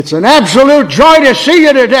It's an absolute joy to see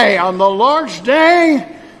you today on the Lord's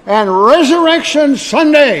Day and Resurrection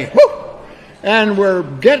Sunday. Woo! And we're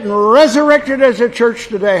getting resurrected as a church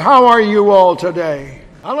today. How are you all today?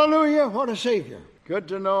 Hallelujah, what a Savior. Good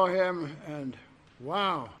to know Him, and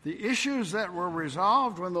wow. The issues that were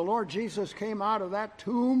resolved when the Lord Jesus came out of that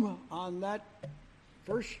tomb on that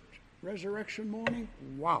first resurrection morning.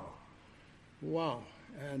 Wow. Wow.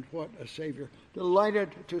 And what a Savior. Delighted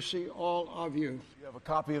to see all of you. If you have a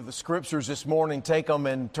copy of the Scriptures this morning, take them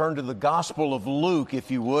and turn to the Gospel of Luke,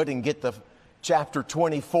 if you would, and get the chapter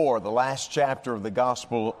 24, the last chapter of the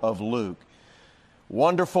Gospel of Luke.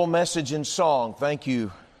 Wonderful message and song. Thank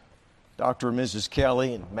you, Dr. and Mrs.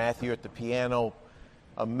 Kelly and Matthew at the piano.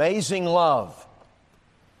 Amazing love.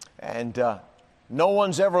 And no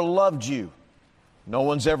one's ever loved you. No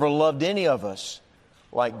one's ever loved any of us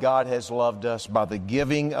like God has loved us by the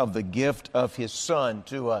giving of the gift of His Son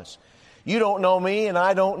to us. You don't know me and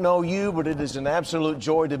I don't know you, but it is an absolute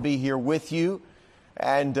joy to be here with you.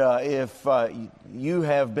 And if you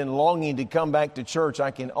have been longing to come back to church,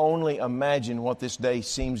 I can only imagine what this day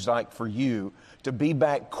seems like for you to be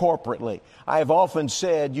back corporately. I have often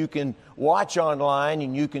said you can watch online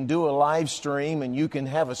and you can do a live stream and you can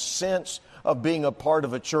have a sense of being a part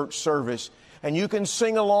of a church service. And you can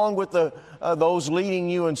sing along with those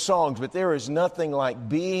leading you in songs, but there is nothing like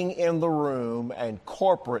being in the room and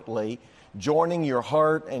corporately joining your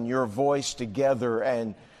heart and your voice together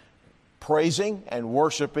and praising and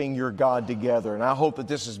worshiping your God together. And I hope that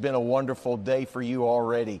this has been a wonderful day for you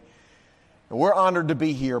already. And we're honored to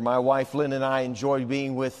be here. My wife Lynn and I enjoyed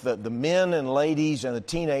being with the men and ladies and the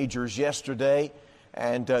teenagers yesterday.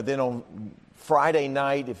 And then on Friday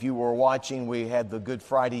night, if you were watching, we had the Good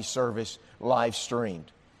Friday service live streamed.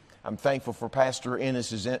 I'm thankful for Pastor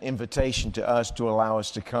Ennis's invitation to us to allow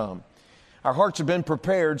us to come. Our hearts have been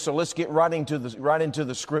prepared, so let's get right into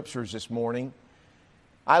the Scriptures this morning.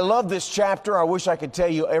 I love this chapter. I wish I could tell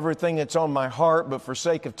you everything that's on my heart, but for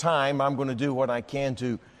sake of time, I'm going to do what I can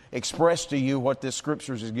to express to you what this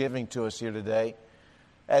Scriptures is giving to us here today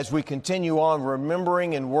as we continue on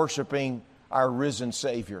remembering and worshiping our risen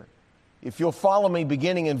Savior. If you'll follow me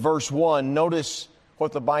beginning in verse 1, notice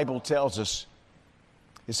what the Bible tells us.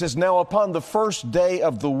 It says, "Now upon the first day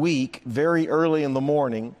of the week, very early in the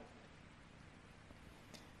morning,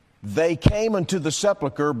 they came unto the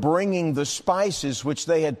sepulchre, bringing the spices which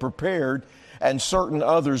they had prepared, and certain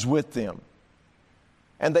others with them.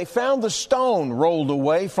 And they found the stone rolled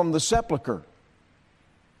away from the sepulchre.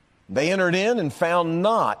 They entered in and found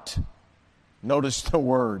not," notice the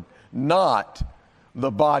word, "not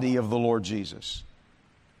the body of the Lord Jesus.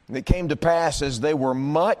 And it came to pass, as they were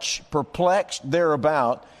much perplexed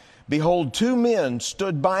thereabout, behold, two men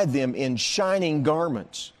stood by them in shining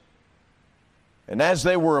garments. And as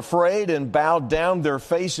they were afraid and bowed down their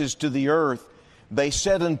faces to the earth, they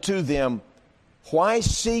said unto them, Why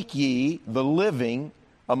seek ye the living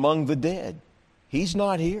among the dead? He's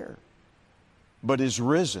not here, but is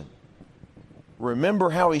risen. Remember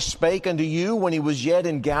how He spake unto you when He was yet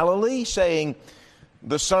in Galilee, saying,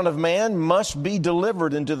 The Son of Man must be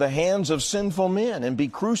delivered into the hands of sinful men and be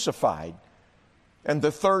crucified, and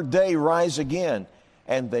the third day rise again.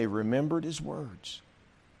 And they remembered His words,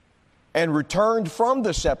 and returned from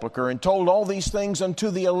the sepulchre, and told all these things unto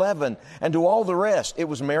the 11, and to all the rest. It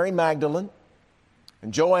was Mary Magdalene,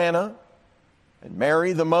 and Joanna, and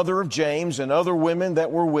Mary the mother of James, and other women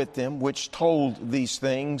that were with them, which told these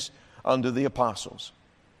things unto the apostles.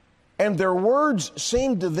 And their words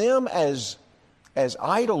seemed to them as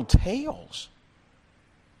idle tales,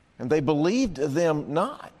 and they believed them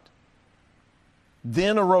not.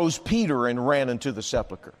 Then arose Peter and ran into the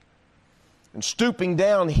sepulchre. And stooping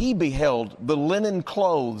down, he beheld the linen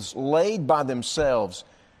clothes laid by themselves,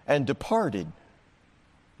 and departed,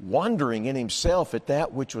 wondering in himself at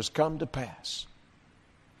that which was come to pass.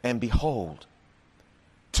 And behold,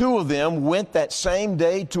 two of them went that same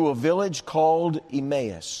day to a village called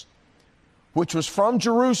Emmaus, which was from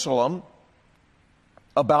Jerusalem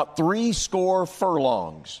about 80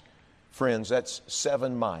 furlongs. Friends, that's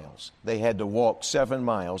 7 miles. They had to walk 7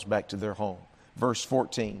 miles back to their home. Verse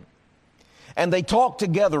 14. And they talked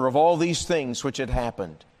together of all these things which had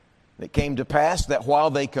happened. It came to pass that while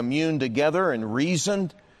they communed together and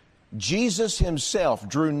reasoned, Jesus Himself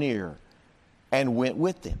drew near and went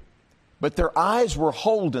with them. But their eyes were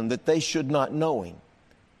holden that they should not know Him.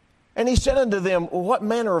 And He said unto them, What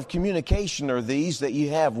manner of communication are these that ye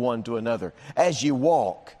have one to another, as ye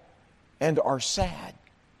walk and are sad?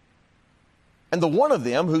 And the one of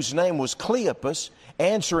them, whose name was Cleopas,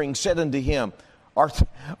 answering said unto Him,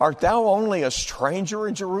 Art thou only a stranger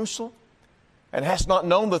in Jerusalem, And hast not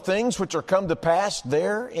known the things which are come to pass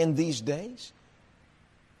there in these days?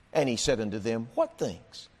 And he said unto them, What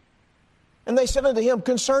things? And they said unto him,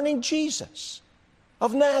 Concerning Jesus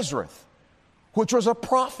of Nazareth, which was a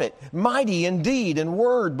prophet, mighty in deed and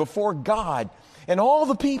word before God and all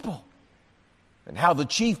the people. And how the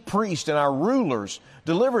chief priest and our rulers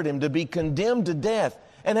delivered him to be condemned to death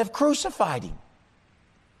and have crucified him.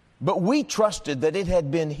 But we trusted that it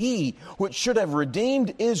had been he which should have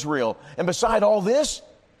redeemed Israel. And beside all this,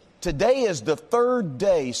 today is the third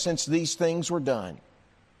day since these things were done.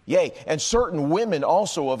 Yea, and certain women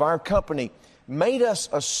also of our company made us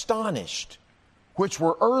astonished, which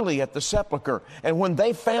were early at the sepulchre. And when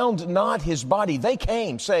they found not his body, they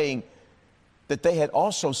came, saying that they had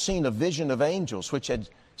also seen a vision of angels, which had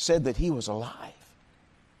said that he was alive.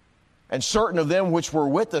 And certain of them which were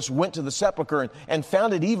with us went to the sepulchre and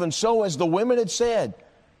found it even so as the women had said.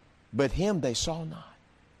 But him they saw not.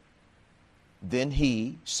 Then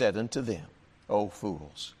he said unto them, O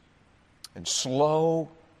fools, and slow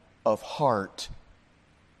of heart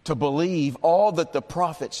to believe all that the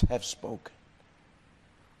prophets have spoken.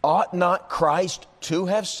 Ought not Christ to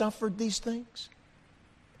have suffered these things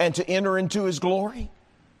and to enter into his glory?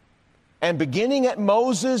 And beginning at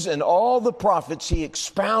Moses and all the prophets, he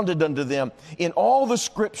expounded unto them in all the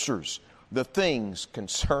scriptures the things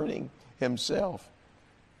concerning himself.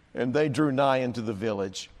 And they drew nigh into the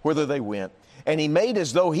village, whither they went. And he made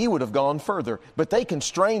as though he would have gone further. But they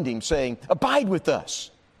constrained him, saying, Abide with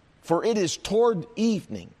us, for it is toward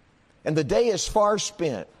evening, and the day is far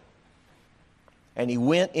spent. And he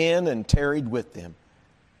went in and tarried with them.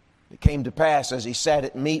 It came to pass, as he sat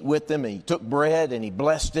at meat with them, and he took bread, and he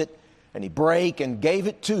blessed it, and he brake and gave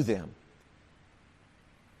it to them.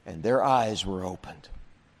 And their eyes were opened.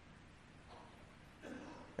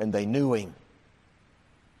 And they knew him.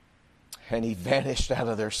 And he vanished out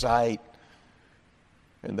of their sight.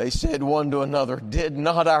 And they said one to another, Did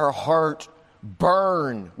not our heart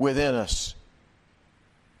burn within us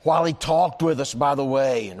while he talked with us by the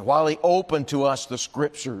way, and while he opened to us the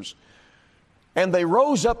scriptures? And they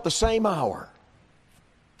rose up the same hour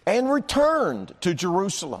and returned to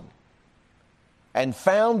Jerusalem, and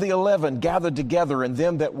found the 11 gathered together, and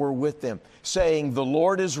them that were with them, saying, The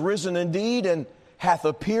Lord is risen indeed, and hath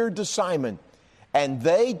appeared to Simon. And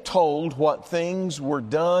they told what things were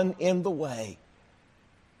done in the way,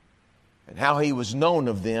 and how he was known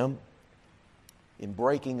of them in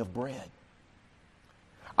breaking of bread.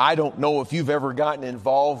 I don't know if you've ever gotten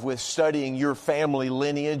involved with studying your family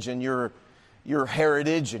lineage and your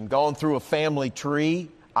heritage and gone through a family tree.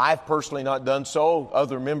 I've personally not done so.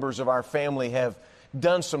 Other members of our family have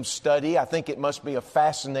done some study. I think it must be a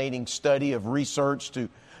fascinating study of research to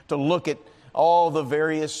look at all the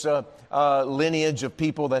various lineage of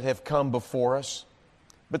people that have come before us.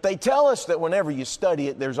 But they tell us that whenever you study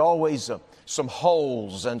it, there's always some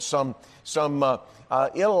holes and some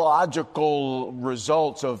illogical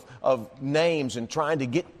results of names, and trying to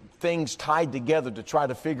get things tied together to try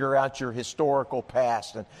to figure out your historical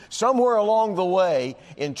past. And somewhere along the way,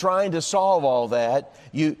 in trying to solve all that,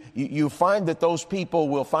 you find that those people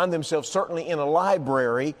will find themselves certainly in a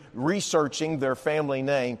library researching their family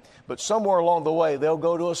name, but somewhere along the way they'll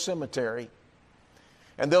go to a cemetery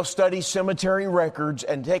and they'll study cemetery records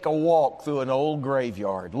and take a walk through an old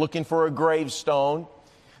graveyard looking for a gravestone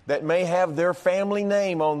that may have their family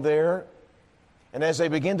name on there. And as they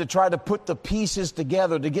begin to try to put the pieces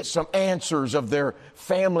together to get some answers of their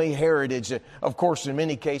family heritage, of course, in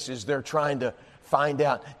many cases, they're trying to find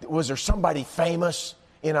out, was there somebody famous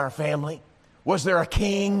in our family? Was there a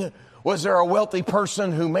king? Was there a wealthy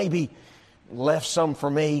person who maybe left some for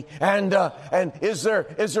me? And is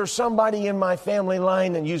there somebody in my family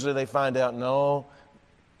line? And usually they find out, no.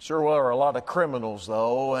 Sure, well, there are a lot of criminals,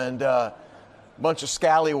 though, and bunch of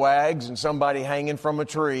scallywags and somebody hanging from a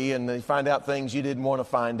tree, and they find out things you didn't want to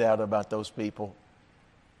find out about those people.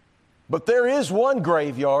 But there is one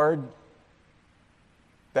graveyard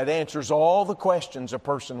that answers all the questions a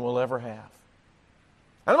person will ever have.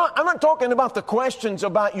 I'm not talking about the questions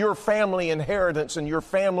about your family inheritance and your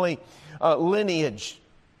family lineage,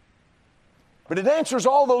 but it answers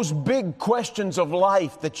all those big questions of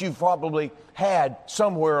life that you've probably had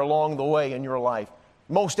somewhere along the way in your life.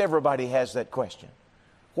 Most everybody has that question.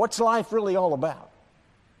 What's life really all about?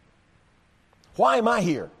 Why am I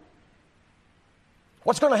here?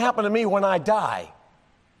 What's going to happen to me when I die?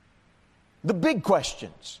 The big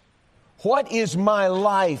questions. What is my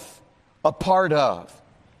life a part of?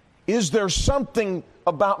 Is there something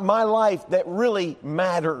about my life that really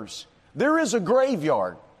matters? There is a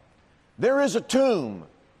graveyard. There is a tomb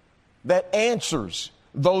that answers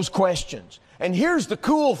those questions. And here's the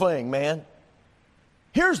cool thing, man.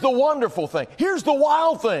 Here's the wonderful thing. Here's the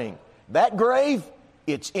wild thing. That grave,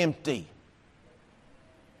 it's empty.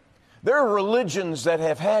 There are religions that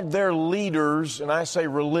have had their leaders, and I say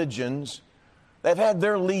religions, they've had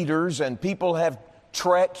their leaders, and people have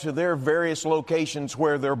trekked to their various locations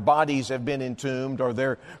where their bodies have been entombed or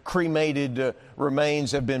their cremated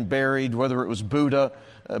remains have been buried, whether it was Buddha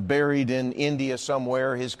buried in India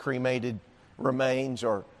somewhere, his cremated remains,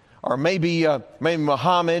 or maybe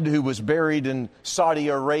Muhammad, who was buried in Saudi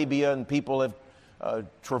Arabia, and people have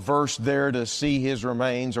traversed there to see his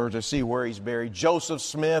remains or to see where he's buried. Joseph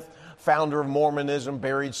Smith, founder of Mormonism,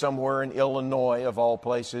 buried somewhere in Illinois, of all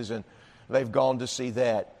places, and they've gone to see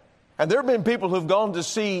that. And there have been people who've gone to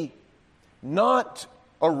see not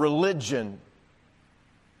a religion,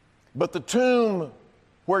 but the tomb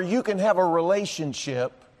where you can have a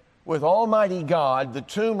relationship with Almighty God, the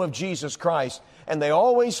tomb of Jesus Christ, and they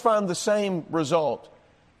always find the same result.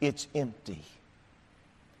 It's empty.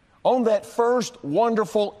 On that first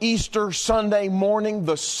wonderful Easter Sunday morning,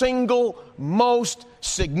 the single most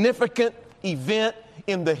significant event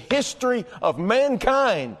in the history of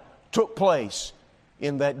mankind took place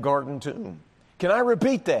in that garden tomb. Can I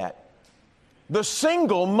repeat that? The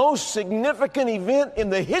single most significant event in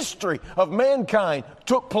the history of mankind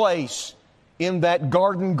took place in that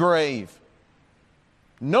garden grave.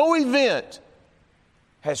 No event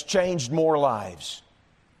has changed more lives.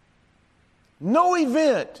 No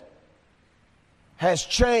event has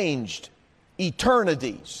changed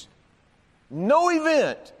eternities. No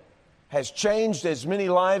event has changed as many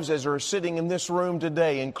lives as are sitting in this room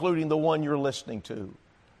today, including the one you're listening to.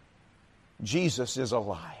 Jesus is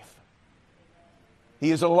alive.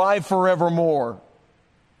 He is alive forevermore.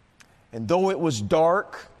 And though it was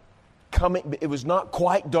dark, it was not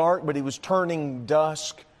quite dark, but it was turning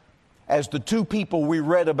dusk, as the two people we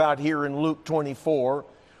read about here in Luke 24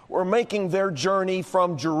 were making their journey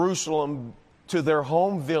from Jerusalem to their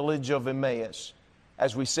home village of Emmaus.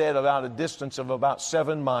 As we said, about a distance of about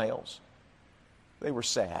 7 miles. They were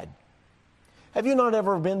sad. Have you not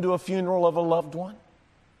ever been to a funeral of a loved one?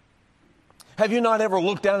 Have you not ever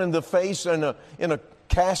looked down in the face in a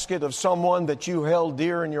casket of someone that you held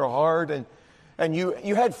dear in your heart, and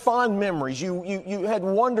you had fond memories, you had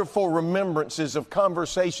wonderful remembrances of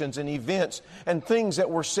conversations and events and things that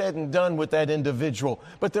were said and done with that individual,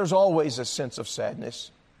 but there's always a sense of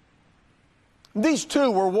sadness. These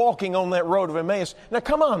two were walking on that road of Emmaus. Now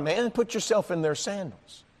come on, man, put yourself in their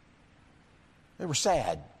sandals. They were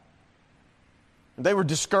sad. They were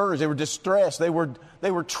discouraged. They were distressed. They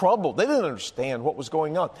were troubled. They didn't understand what was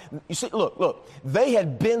going on. You see, look, they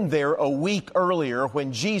had been there a week earlier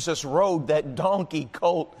when Jesus rode that donkey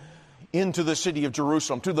colt into the city of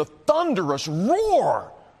Jerusalem to the thunderous roar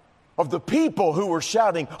of the people who were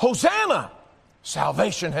shouting, "Hosanna!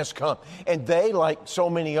 Salvation has come." And they, like so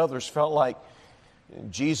many others, felt like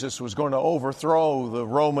Jesus was going to overthrow the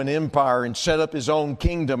Roman Empire and set up his own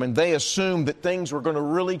kingdom, and they assumed that things were going to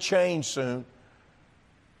really change soon.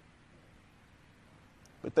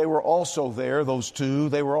 But they were also there, those two,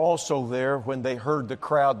 they were also there when they heard the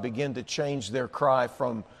crowd begin to change their cry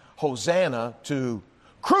from Hosanna to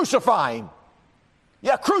 "Crucify him."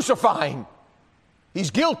 Yeah, crucify him.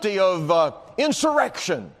 He's guilty of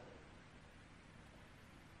insurrection.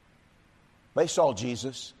 They saw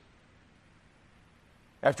Jesus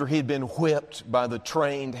after he had been whipped by the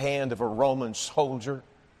trained hand of a Roman soldier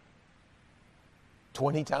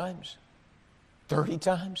 20 times, 30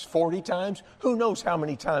 times, 40 times. Who knows how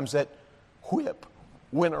many times that whip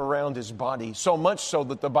went around his body. So much so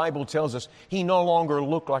that the Bible tells us he no longer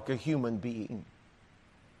looked like a human being.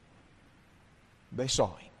 They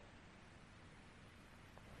saw him.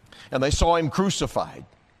 And they saw him crucified.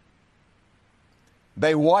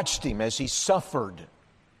 They watched him as he suffered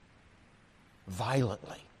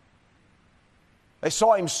violently. They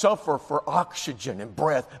saw him suffer for oxygen and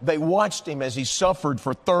breath. They watched him as he suffered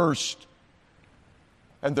for thirst.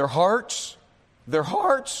 And their hearts,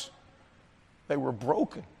 they were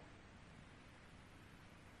broken.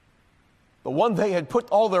 The one they had put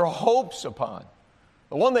all their hopes upon,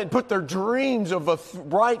 the one they had put their dreams of a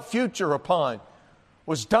bright future upon,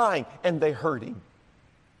 was dying, and they heard him.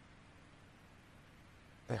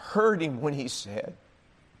 They heard him when he said,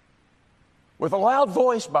 with a loud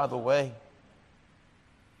voice, by the way,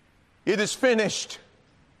 "It is finished,"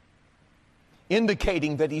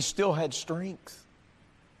 indicating that he still had strength.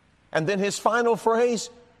 And then his final phrase,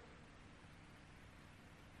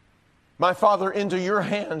 "My Father, into your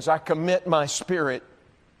hands I commit my spirit,"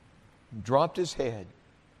 dropped his head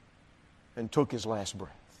and took his last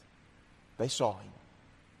breath. They saw him.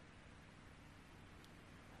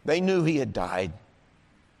 They knew he had died.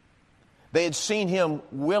 They had seen him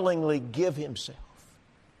willingly give himself.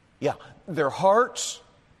 Yeah, their hearts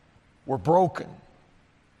were broken.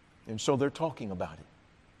 And so they're talking about it,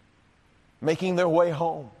 making their way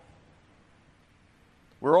home.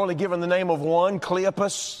 We're only given the name of one,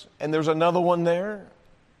 Cleopas, and there's another one there.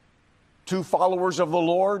 2 followers of the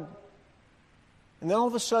Lord. And then all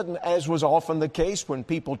of a sudden, as was often the case when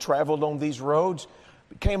people traveled on these roads,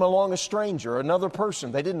 came along a stranger, another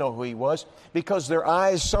person. They didn't know who he was because their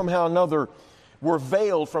eyes somehow or another were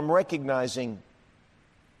veiled from recognizing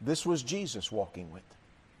this was Jesus walking with them.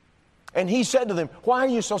 And he said to them, "Why are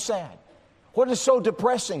you so sad? What is so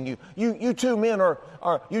depressing you? You two men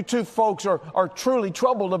you two folks are truly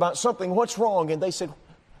troubled about something. What's wrong?" And they said,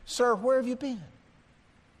 "Sir, where have you been?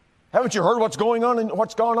 Haven't you heard what's gone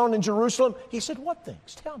on in Jerusalem?" He said, "What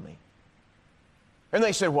things? Tell me." And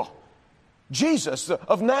they said, "Well, Jesus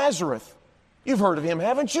of Nazareth. You've heard of him,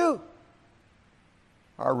 haven't you?"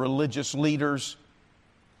 Our religious leaders,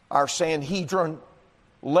 our Sanhedrin,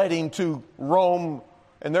 led him to Rome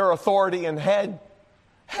and their authority and had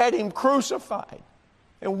him crucified.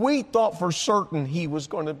 And we thought for certain he was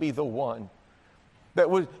going to be the one.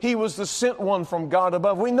 He was the sent one from God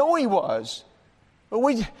above. We know he was. But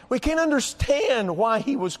we can't understand why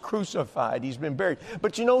he was crucified. He's been buried.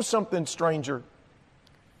 But you know something, stranger?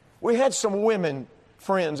 We had some women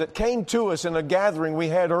friends that came to us in a gathering we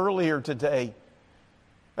had earlier today.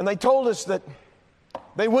 And they told us that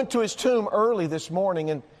they went to his tomb early this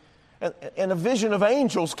morning and a vision of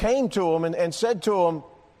angels came to them and said to them,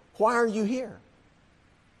 "Why are you here?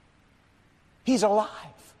 He's alive.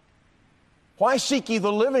 Why seek ye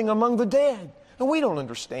the living among the dead?" And we don't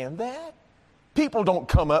understand that. People don't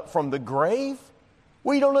come up from the grave.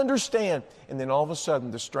 We don't understand. And then all of a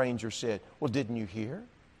sudden the stranger said, "Well, didn't you hear?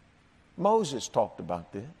 Moses talked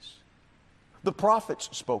about this. The prophets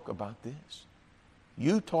spoke about this.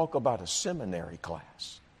 You talk about a seminary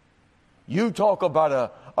class. You talk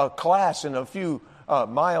about a class in a few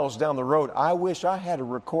miles down the road. I wish I had a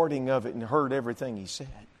recording of it and heard everything he said."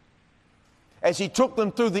 As he took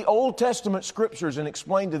them through the Old Testament scriptures and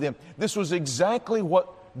explained to them, this was exactly what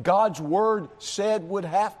God's Word said would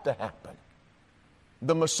have to happen.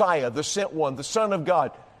 The Messiah, the sent one, the Son of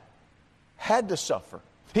God, had to suffer.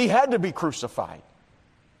 He had to be crucified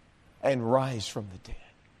and rise from the dead.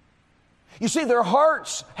 You see, their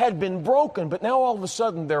hearts had been broken, but now all of a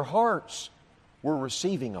sudden their hearts were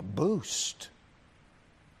receiving a boost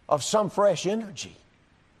of some fresh energy.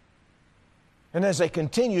 And as they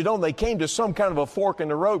continued on, they came to some kind of a fork in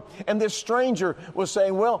the road. And this stranger was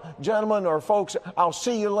saying, "Well, gentlemen or folks, I'll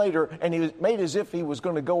see you later." And he made as if he was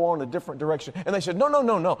going to go on a different direction. And they said,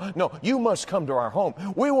 No, you must come to our home.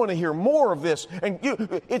 We want to hear more of this. And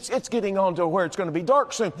it's getting on to where it's going to be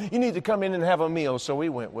dark soon. You need to come in and have a meal. So we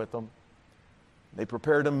went with them. They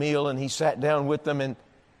prepared a meal and he sat down with them. And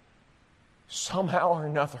somehow or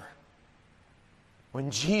another, when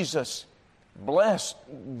Jesus blessed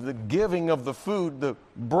the giving of the food, the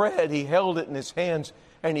bread, he held it in his hands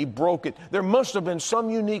and he broke it. There must have been some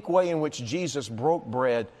unique way in which Jesus broke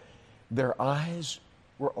bread. Their eyes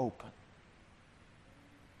were open.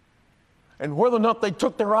 And whether or not they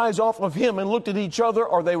took their eyes off of him and looked at each other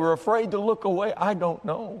or they were afraid to look away, I don't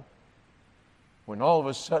know. When all of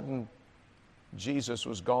a sudden Jesus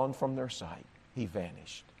was gone from their sight, he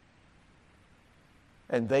vanished.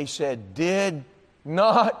 And they said, "Did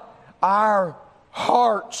not our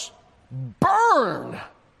hearts burn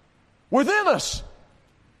within us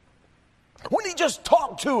when he just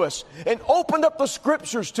talked to us and opened up the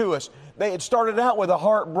scriptures to us?" They had started out with a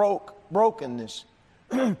heart brokenness.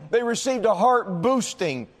 They received a heart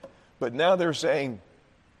boosting, but now they're saying,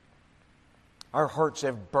 our hearts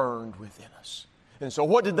have burned within us. And so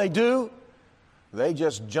what did they do? They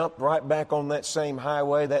just jumped right back on that same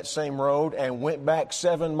highway, that same road, and went back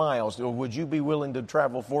 7 miles. Would you be willing to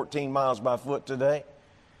travel 14 miles by foot today?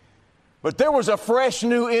 But there was a fresh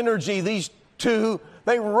new energy. These two,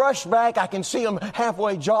 they rushed back. I can see them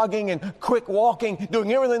halfway jogging and quick walking,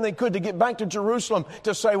 doing everything they could to get back to Jerusalem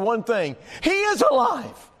to say one thing: He is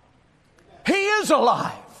alive. He is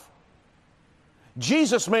alive.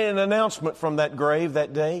 Jesus made an announcement from that grave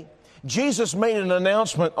that day. Jesus made an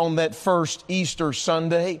announcement on that first Easter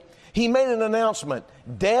Sunday. He made an announcement.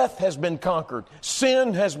 Death has been conquered.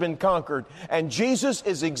 Sin has been conquered. And Jesus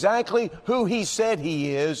is exactly who He said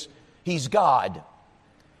He is. He's God.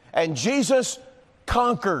 And Jesus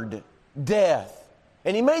conquered death.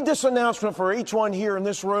 And He made this announcement for each one here in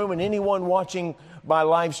this room and anyone watching by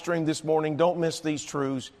live stream this morning. Don't miss these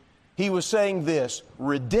truths. He was saying this: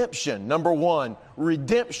 redemption, number one,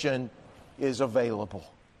 redemption is available.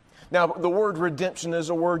 Now, the word redemption is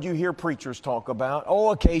a word you hear preachers talk about.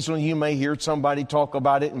 Oh, occasionally you may hear somebody talk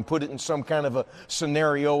about it and put it in some kind of a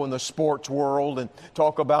scenario in the sports world and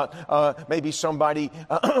talk about maybe somebody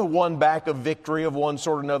won back a victory of one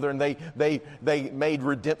sort or another and they made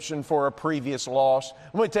redemption for a previous loss.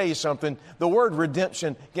 Let me tell you something. The word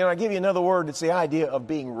redemption, can I give you another word? It's the idea of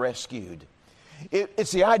being rescued.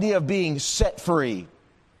 It's the idea of being set free.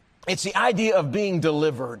 It's the idea of being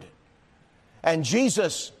delivered. And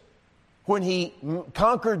Jesus, when He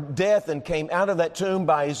conquered death and came out of that tomb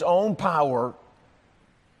by His own power,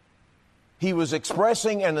 He was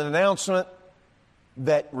expressing an announcement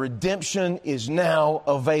that redemption is now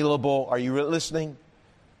available. Are you listening?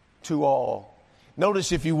 To all.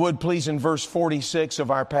 Notice, if you would, please, in verse 46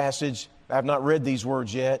 of our passage. I have not read these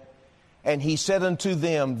words yet. And He said unto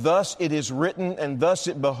them, thus it is written, and thus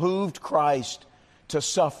it behooved Christ to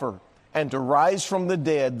suffer and to rise from the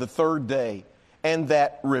dead the third day, and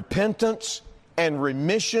that repentance and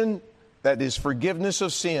remission, that is forgiveness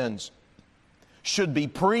of sins, should be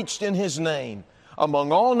preached in His name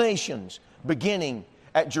among all nations, beginning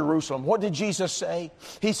at Jerusalem. What did Jesus say?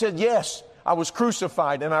 He said, yes, I was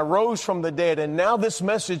crucified and I rose from the dead, and now this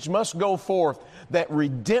message must go forth that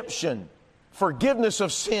redemption, forgiveness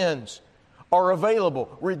of sins are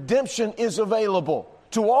available. Redemption is available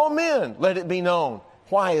to all men, let it be known.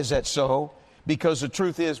 Why is that so? Because the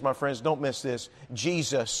truth is, my friends, don't miss this,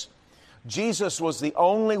 Jesus was the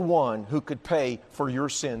only one who could pay for your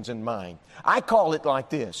sins and mine. I call it like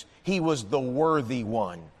this. He was the worthy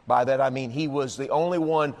one. By that I mean He was the only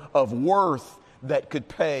one of worth that could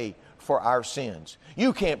pay for our sins.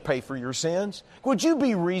 You can't pay for your sins. Would you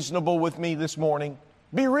be reasonable with me this morning?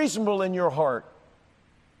 Be reasonable in your heart.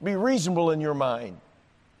 Be reasonable in your mind.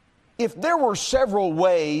 If there were several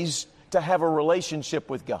ways to have a relationship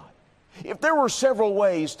with God, if there were several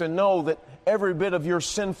ways to know that every bit of your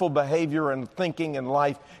sinful behavior and thinking and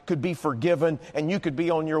life could be forgiven and you could be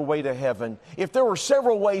on your way to heaven, if there were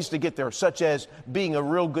several ways to get there, such as being a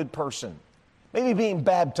real good person, maybe being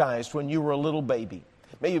baptized when you were a little baby,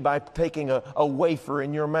 maybe by taking a wafer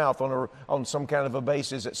in your mouth on some kind of a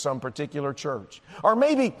basis at some particular church, or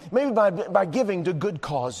maybe by giving to good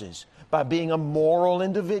causes, by being a moral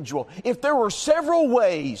individual. If there were several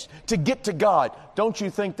ways to get to God, don't you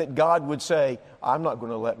think that God would say, I'm not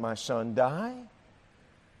going to let my son die?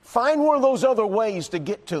 Find one of those other ways to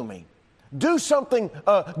get to me. Do something,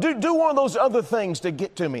 do one of those other things to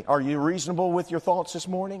get to me. Are you reasonable with your thoughts this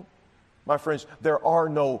morning? My friends, there are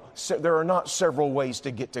not several ways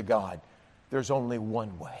to get to God. There's only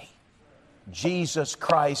one way. Jesus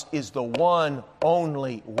Christ is the one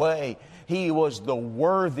only way. He was the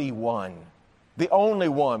worthy one, the only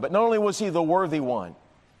one. But not only was He the worthy one,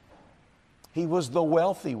 He was the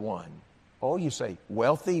wealthy one. Oh, you say,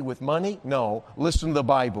 wealthy with money? No, listen to the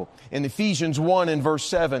Bible. In Ephesians 1 and verse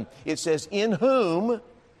 7, it says, in whom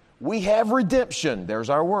we have redemption, there's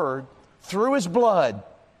our word, through His blood,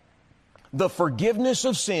 the forgiveness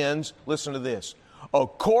of sins, listen to this,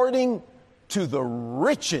 according to the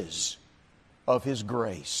riches of His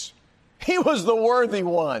grace. He was the worthy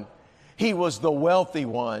one. He was the wealthy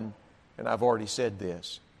one. And I've already said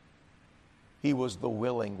this. He was the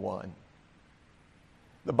willing one.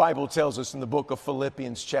 The Bible tells us in the book of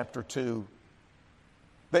Philippians chapter 2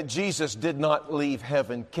 that Jesus did not leave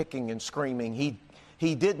heaven kicking and screaming.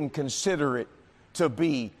 He didn't consider it to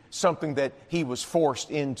be something that He was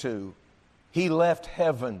forced into. He left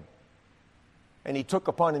heaven and He took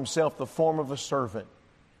upon Himself the form of a servant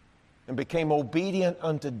and became obedient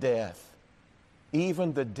unto death,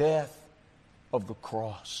 even the death of the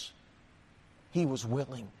cross. He was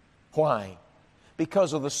willing. Why?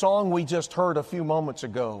 Because of the song we just heard a few moments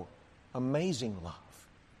ago, Amazing Love.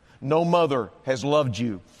 No mother has loved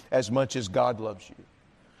you as much as God loves you.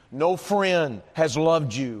 No friend has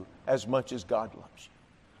loved you as much as God loves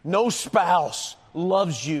you. No spouse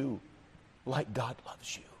loves you like God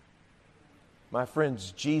loves you. My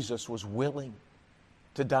friends, Jesus was willing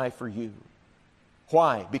to die for you.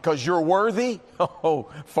 Why? Because you're worthy? Oh,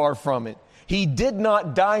 far from it. He did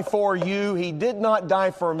not die for you. He did not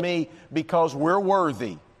die for me because we're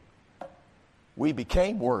worthy. We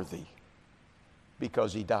became worthy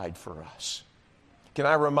because He died for us. Can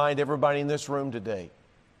I remind everybody in this room today,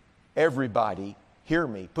 everybody, hear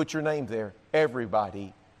me, put your name there,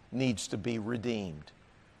 everybody needs to be redeemed.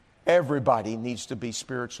 Everybody needs to be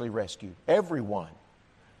spiritually rescued. Everyone.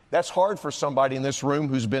 That's hard for somebody in this room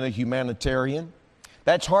who's been a humanitarian.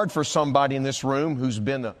 That's hard for somebody in this room who's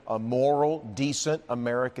been a moral, decent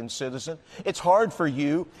American citizen. It's hard for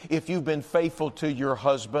you if you've been faithful to your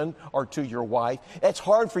husband or to your wife. It's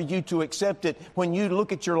hard for you to accept it when you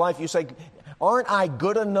look at your life, you say, Aren't I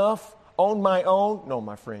good enough on my own? No,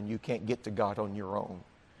 my friend, you can't get to God on your own.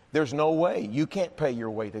 There's no way. You can't pay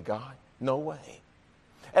your way to God. No way.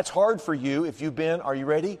 That's hard for you if you've been, are you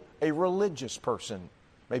ready, a religious person.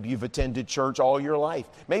 Maybe you've attended church all your life.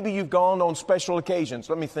 Maybe you've gone on special occasions.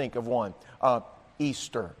 Let me think of one.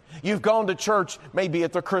 Easter. You've gone to church maybe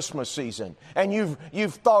at the Christmas season, and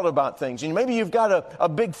you've thought about things. And maybe you've got a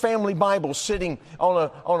big family Bible sitting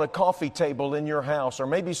on a coffee table in your house, or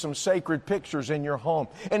maybe some sacred pictures in your home.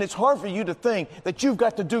 And it's hard for you to think that you've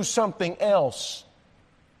got to do something else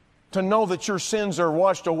to know that your sins are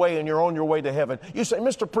washed away and you're on your way to heaven. You say,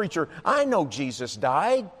 Mr. Preacher, I know Jesus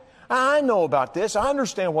died. I know about this. I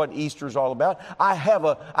understand what Easter's all about. I have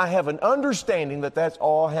an understanding that that's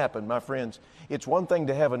all happened. My friends, it's one thing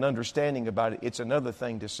to have an understanding about it. It's another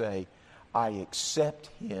thing to say, I accept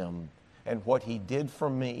Him and what He did for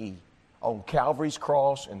me on Calvary's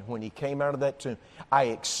cross and when He came out of that tomb. I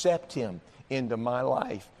accept Him into my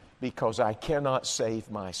life because I cannot save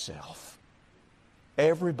myself.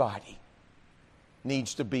 Everybody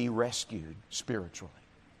needs to be rescued spiritually.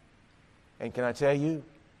 And can I tell you,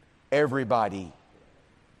 everybody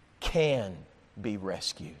can be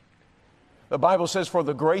rescued. The Bible says, for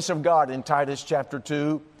the grace of God in Titus chapter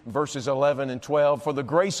 2, verses 11 and 12, for the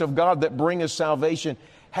grace of God that bringeth salvation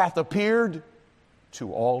hath appeared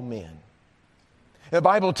to all men. The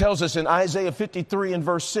Bible tells us in Isaiah 53 and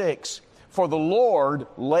verse 6, for the Lord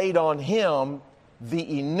laid on Him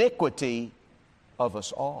the iniquity of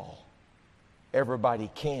us all. Everybody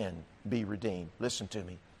can be redeemed. Listen to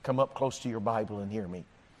me. Come up close to your Bible and hear me.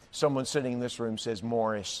 Someone sitting in this room says,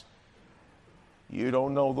 Morris, you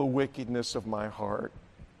don't know the wickedness of my heart.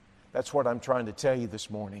 That's what I'm trying to tell you this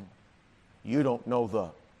morning. You don't know the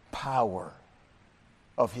power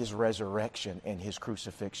of His resurrection and His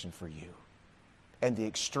crucifixion for you, and the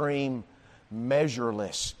extreme,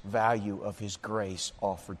 measureless value of His grace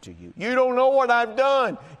offered to you. You don't know what I've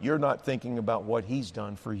done. You're not thinking about what He's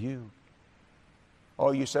done for you.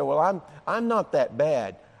 Oh, you say, well, I'm not that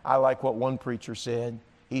bad. I like what one preacher said.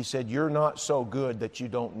 He said, you're not so good that you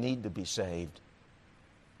don't need to be saved.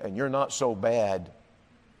 And you're not so bad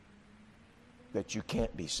that you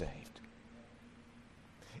can't be saved.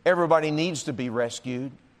 Everybody needs to be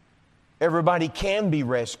rescued. Everybody can be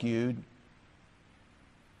rescued.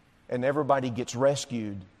 And everybody gets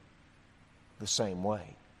rescued the same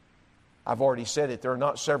way. I've already said it. There are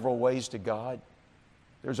not several ways to God.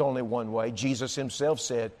 There's only one way. Jesus Himself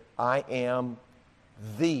said, I am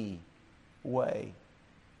the way.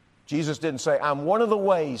 Jesus didn't say, I'm one of the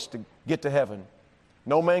ways to get to heaven.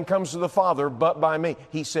 No man comes to the Father but by me.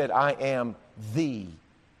 He said, I am the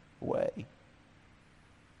way.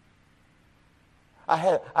 I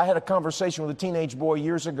had a conversation with a teenage boy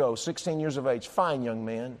years ago, 16 years of age, fine young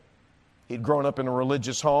man. He'd grown up in a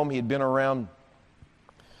religious home. He had been around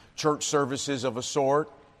church services of a sort.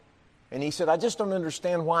 And he said, I just don't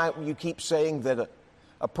understand why you keep saying that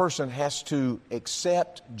a person has to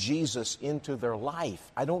accept Jesus into their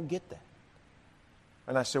life. I don't get that.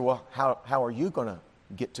 And I said, well, how are you going to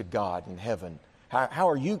get to God in heaven? How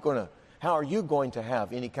are you going to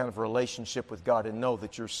have any kind of relationship with God and know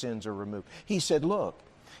that your sins are removed? He said, look,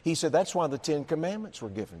 that's why the 10 Commandments were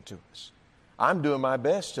given to us. I'm doing my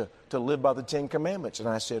best to live by the 10 Commandments. And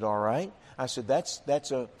I said, all right. I said,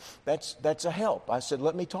 that's a help. I said,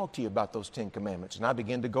 let me talk to you about those 10 Commandments. And I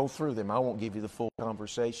began to go through them. I won't give you the full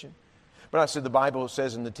conversation. But I said, the Bible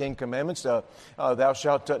says in the 10 Commandments, thou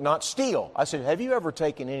shalt not steal. I said, have you ever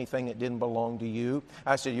taken anything that didn't belong to you?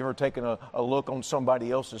 I said, you ever taken a look on somebody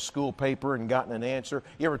else's school paper and gotten an answer?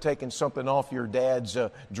 You ever taken something off your dad's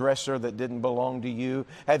dresser that didn't belong to you?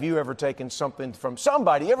 Have you ever taken something from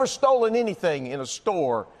somebody? You ever stolen anything in a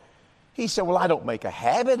store? He said, well, I don't make a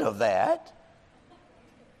habit of that.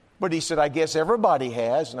 But he said, I guess everybody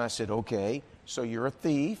has. And I said, okay, so you're a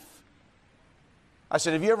thief. I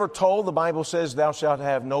said, have you ever told, the Bible says, thou shalt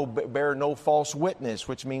bear no false witness,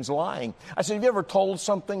 which means lying. I said, have you ever told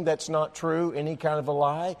something that's not true, any kind of a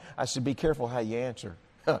lie? I said, be careful how you answer.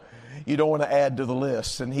 You don't want to add to the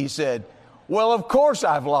list. And he said, well, of course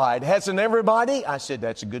I've lied. Hasn't everybody? I said,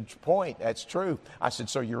 that's a good point. That's true. I said,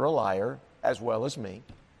 so you're a liar as well as me.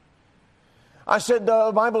 I said,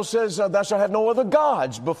 the Bible says, thou shalt have no other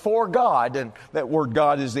gods before God. And that word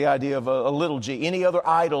God is the idea of a little g. Any other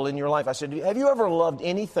idol in your life. I said, have you ever loved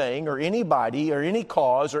anything or anybody or any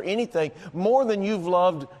cause or anything more than you've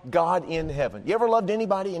loved God in heaven? You ever loved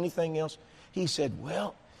anybody, anything else? He said,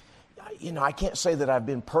 well, I can't say that I've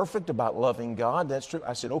been perfect about loving God. That's true.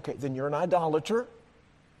 I said, okay, then you're an idolater.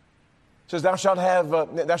 says, thou shalt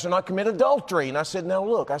not commit adultery. And I said, now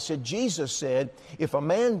look, I said, Jesus said, if a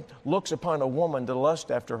man looks upon a woman to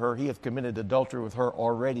lust after her, he hath committed adultery with her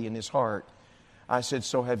already in his heart. I said,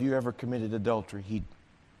 so have you ever committed adultery? He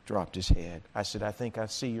dropped his head. I said, I think I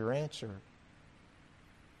see your answer.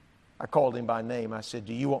 I called him by name. I said,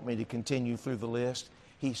 do you want me to continue through the list?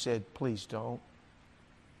 He said, please don't.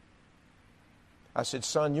 I said,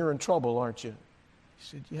 son, you're in trouble, aren't you? He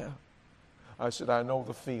said, yeah. I said, I know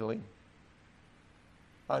the feeling.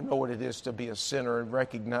 I know what it is to be a sinner and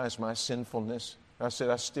recognize my sinfulness. I said,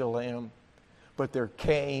 I still am. But there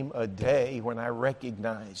came a day when I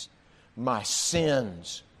recognized my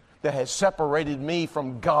sins that had separated me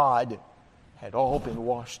from God had all been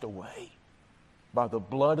washed away by the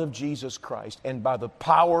blood of Jesus Christ and by the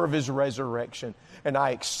power of His resurrection. And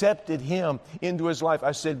I accepted Him into His life.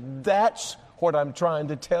 I said, that's what I'm trying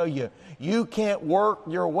to tell you. You can't work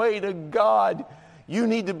your way to God. You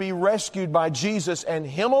need to be rescued by Jesus and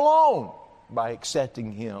Him alone by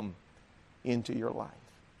accepting Him into your life.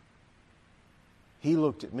 He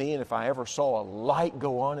looked at me, and if I ever saw a light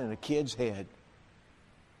go on in a kid's head,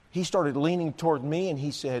 he started leaning toward me and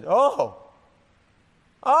he said, oh,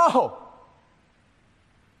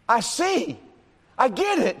 I see. I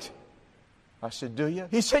get it. I said, do you?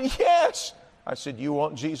 He said, yes. I said, you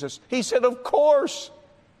want Jesus? He said, of course.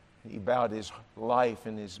 He bowed his life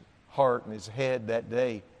and his heart and his head that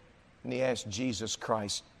day, and he asked Jesus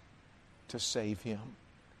Christ to save him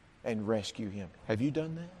and rescue him. Have you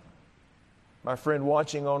done that? My friend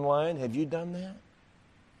watching online, have you done that?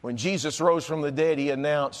 When Jesus rose from the dead, He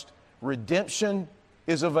announced redemption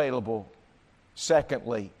is available.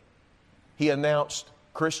 Secondly, He announced,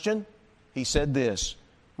 Christian, He said this,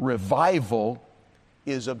 revival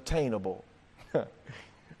is obtainable.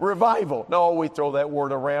 Revival. No, we throw that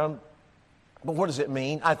word around. But what does it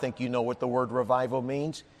mean? I think you know what the word revival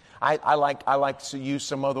means. I like to use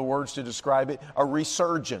some other words to describe it. A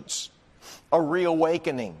resurgence, a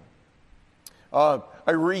reawakening, a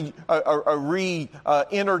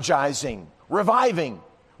re-energizing, reviving.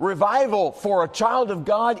 Revival for a child of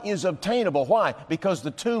God is obtainable. Why? Because the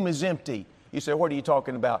tomb is empty. You say, what are you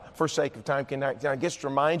talking about? For sake of time, can I just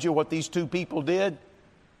remind you what these two people did?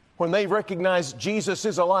 When they recognized Jesus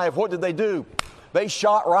is alive, what did they do? They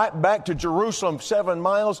shot right back to Jerusalem 7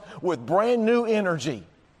 miles with brand new energy.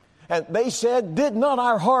 And they said, did not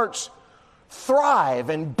our hearts thrive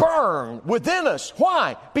and burn within us?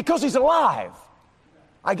 Why? Because He's alive.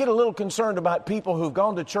 I get a little concerned about people who've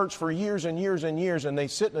gone to church for years and years and years, and they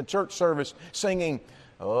sit in a church service singing,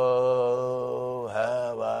 oh,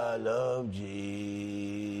 how I love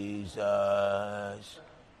Jesus.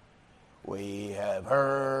 We have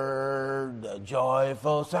heard the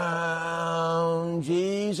joyful sound.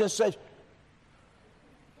 Jesus says,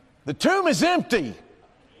 the tomb is empty.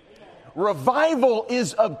 Revival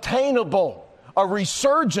is obtainable. A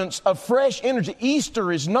resurgence of fresh energy.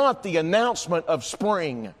 Easter is not the announcement of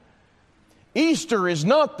spring. Easter is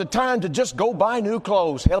not the time to just go buy new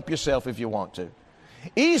clothes. Help yourself if you want to.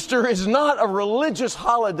 Easter is not a religious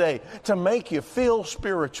holiday to make you feel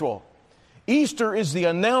spiritual. Easter is the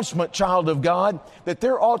announcement, child of God, that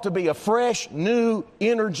there ought to be a fresh, new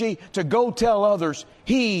energy to go tell others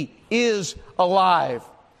He is alive.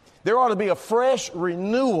 There ought to be a fresh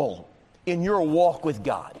renewal in your walk with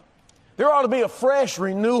God. There ought to be a fresh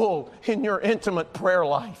renewal in your intimate prayer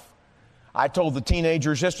life. I told the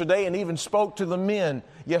teenagers yesterday and even spoke to the men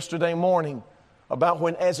yesterday morning about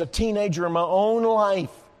when, as a teenager in my own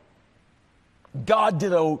life, God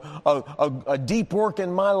did a deep work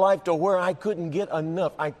in my life to where I couldn't get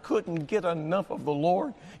enough. I couldn't get enough of the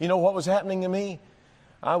Lord. You know what was happening to me?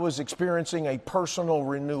 I was experiencing a personal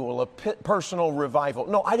renewal, a personal revival.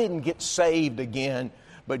 No, I didn't get saved again,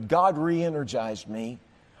 but God re-energized me.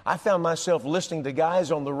 I found myself listening to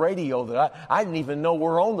guys on the radio that I didn't even know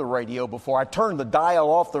were on the radio before. I turned the dial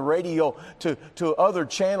off the radio to other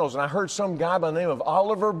channels, and I heard some guy by the name of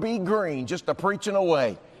Oliver B. Green just preaching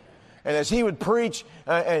away. And as he would preach,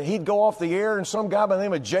 and he'd go off the air, and some guy by the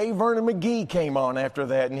name of J. Vernon McGee came on after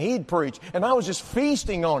that, and he'd preach. And I was just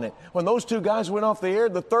feasting on it. When those two guys went off the air,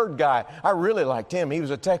 the third guy, I really liked him. He was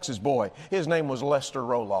a Texas boy. His name was Lester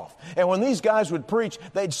Roloff. And when these guys would preach,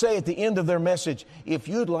 they'd say at the end of their message, if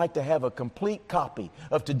you'd like to have a complete copy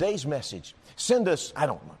of today's message, send us, I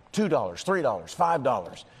don't know, $2, $3,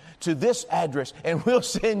 $5. to this address, and we'll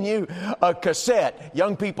send you a cassette.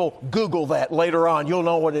 Young people, Google that later on. You'll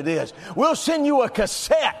know what it is. We'll send you a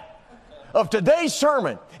cassette of today's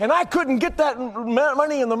sermon. And I couldn't get that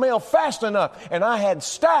money in the mail fast enough. And I had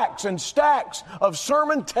stacks and stacks of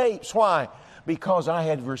sermon tapes. Why? Because I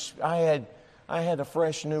had a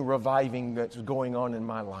fresh new reviving that's going on in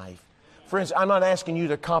my life. Friends, I'm not asking you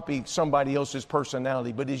to copy somebody else's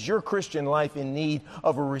personality, but is your Christian life in need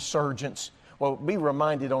of a resurgence? Well, be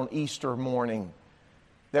reminded on Easter morning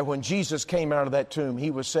that when Jesus came out of that tomb,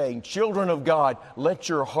 He was saying, children of God, let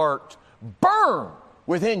your heart burn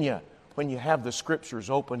within you when you have the Scriptures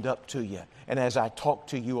opened up to you. And as I talk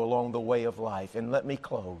to you along the way of life, and let me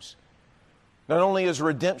close. Not only is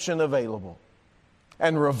redemption available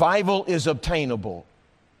and revival is obtainable,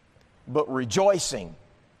 but rejoicing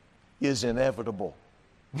is inevitable.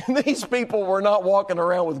 These people were not walking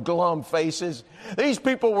around with glum faces. These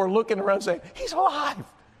people were looking around saying, He's alive.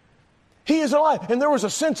 He is alive. And there was a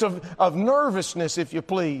sense of nervousness, if you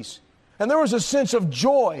please. And there was a sense of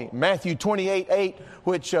joy. Matthew 28:8,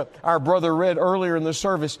 which our brother read earlier in the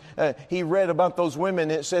service, he read about those women.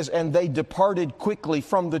 It says, and they departed quickly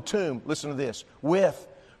from the tomb. Listen to this. With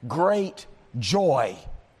great joy.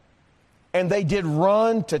 And they did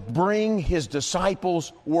run to bring His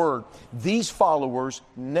disciples word. These followers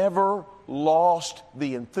never lost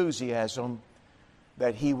the enthusiasm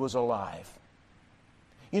that He was alive.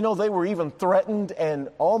 You know, they were even threatened, and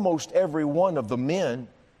almost every one of the men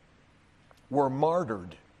were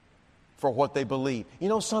martyred for what they believed. You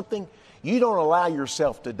know something? You don't allow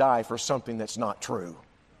yourself to die for something that's not true.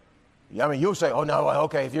 I mean, you'll say, oh, no,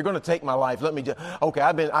 okay, if you're going to take my life, let me just, okay,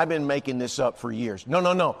 I've been making this up for years.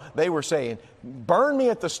 No. They were saying, burn me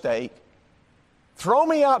at the stake, throw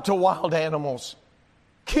me out to wild animals,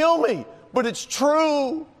 kill me, but it's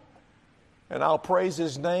true. And I'll praise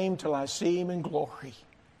His name till I see Him in glory.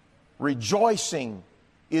 Rejoicing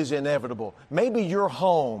is inevitable. Maybe your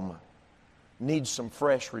home needs some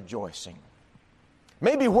fresh rejoicing.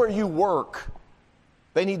 Maybe where you work,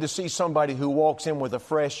 they need to see somebody who walks in with a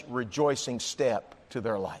fresh, rejoicing step to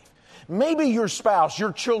their life. Maybe your spouse,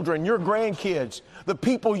 your children, your grandkids, the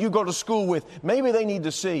people you go to school with, maybe they need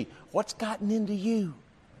to see what's gotten into you.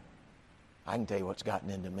 I can tell you what's gotten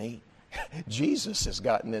into me. Jesus has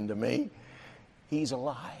gotten into me. He's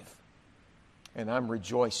alive. And I'm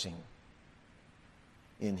rejoicing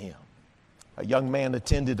in Him. A young man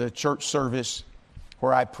attended a church service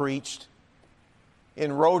where I preached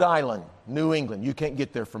in Rhode Island, New England. You can't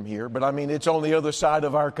get there from here, but I mean, it's on the other side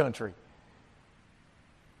of our country.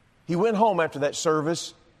 He went home after that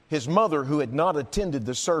service. His mother, who had not attended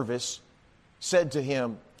the service, said to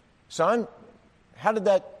him, son, how did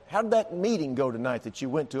that meeting go tonight that you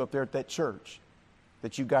went to up there at that church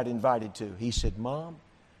that you got invited to? He said, Mom,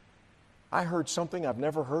 I heard something I've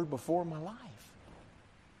never heard before in my life.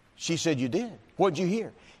 She said, you did? What'd you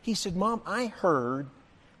hear? He said, Mom, I heard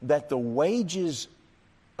that the wages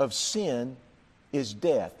of sin is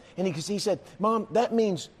death. And he said, Mom, that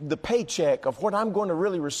means the paycheck of what I'm going to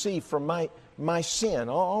really receive from my sin,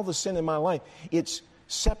 all the sin in my life, it's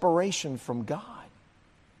separation from God.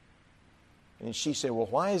 And she said, well,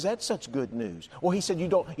 why is that such good news? Well, he said, you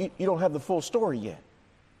don't have the full story yet.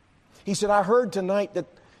 He said, I heard tonight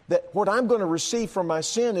that what I'm going to receive from my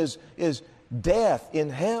sin is death in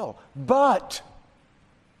hell. But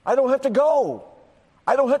I don't have to go.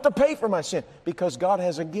 I don't have to pay for my sin because God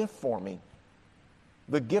has a gift for me.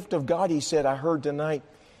 The gift of God, he said, I heard tonight,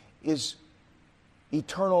 is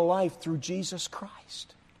eternal life through Jesus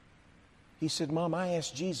Christ. He said, Mom, I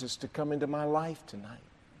asked Jesus to come into my life tonight.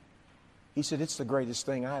 He said, it's the greatest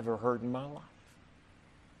thing I ever heard in my life.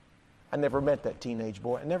 I never met that teenage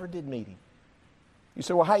boy. I never did meet him. You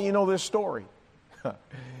say, well, how do you know this story?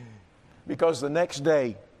 Because the next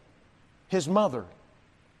day, his mother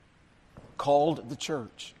called the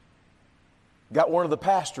church, got one of the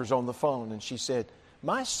pastors on the phone, and she said,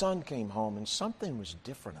 my son came home and something was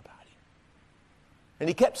different about him. And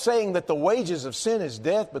he kept saying that the wages of sin is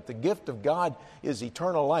death, but the gift of God is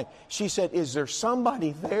eternal life. She said, is there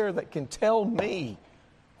somebody there that can tell me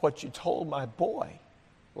what you told my boy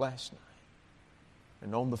last night?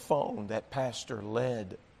 And on the phone, that pastor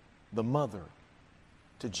led the mother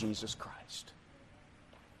to Jesus Christ.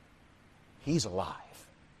 He's alive.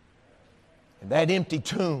 And that empty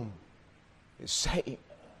tomb is saying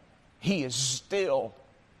He is still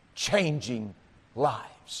changing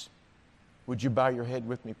lives. Would you bow your head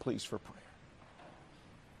with me, please, for prayer?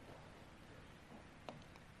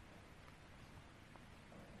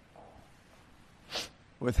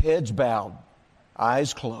 With heads bowed,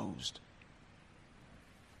 eyes closed,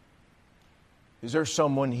 is there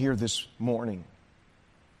someone here this morning,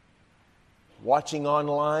 watching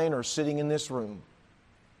online or sitting in this room?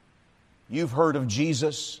 You've heard of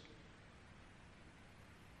Jesus.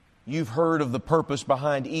 You've heard of the purpose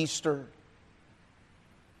behind Easter.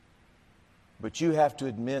 But you have to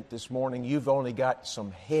admit this morning you've only got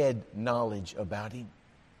some head knowledge about Him.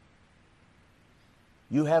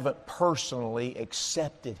 You haven't personally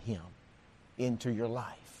accepted Him into your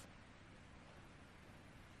life.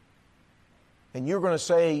 And you're going to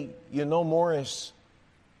say, you know, Morris,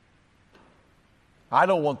 I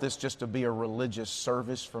don't want this just to be a religious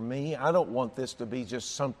service for me. I don't want this to be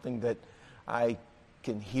just something that I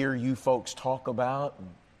can hear you folks talk about.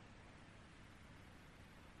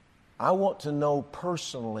 I want to know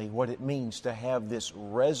personally what it means to have this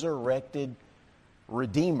resurrected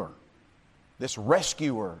Redeemer, this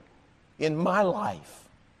rescuer in my life.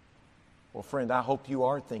 Well, friend, I hope you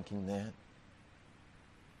are thinking that.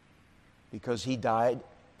 Because He died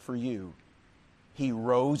for you. He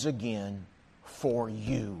rose again for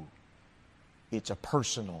you. It's a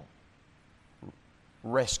personal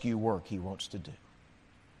rescue work He wants to do.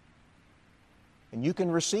 And you can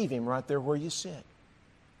receive Him right there where you sit.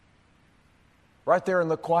 Right there in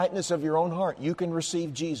the quietness of your own heart, you can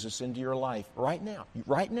receive Jesus into your life right now.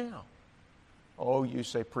 Right now. Oh, you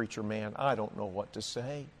say, preacher man, I don't know what to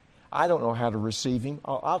say. I don't know how to receive Him.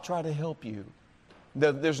 I'll try to help you.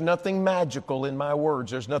 There's nothing magical in my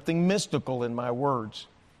words. There's nothing mystical in my words.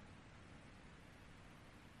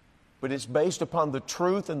 But it's based upon the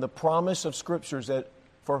truth and the promise of Scriptures that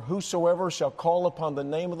for whosoever shall call upon the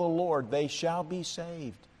name of the Lord, they shall be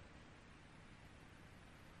saved.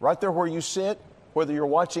 Right there where you sit, whether you're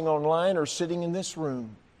watching online or sitting in this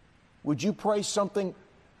room, would you pray something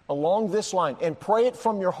along this line and pray it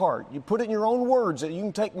from your heart? You put it in your own words. You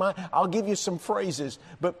can take I'll give you some phrases,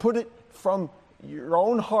 but put it from your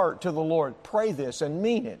own heart to the Lord. Pray this and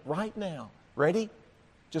mean it right now. Ready?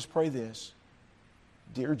 Just pray this.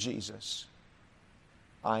 Dear Jesus,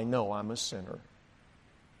 I know I'm a sinner.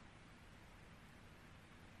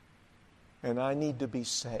 And I need to be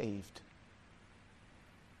saved.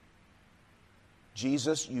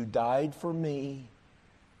 Jesus, you died for me,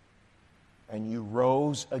 and you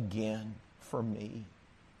rose again for me.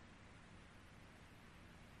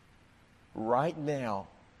 Right now,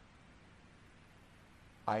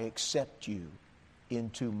 I accept you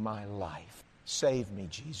into my life. Save me,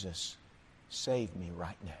 Jesus. Save me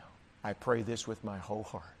right now. I pray this with my whole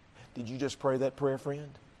heart. Did you just pray that prayer, friend?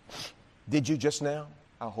 Did you just now?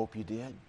 I hope you did.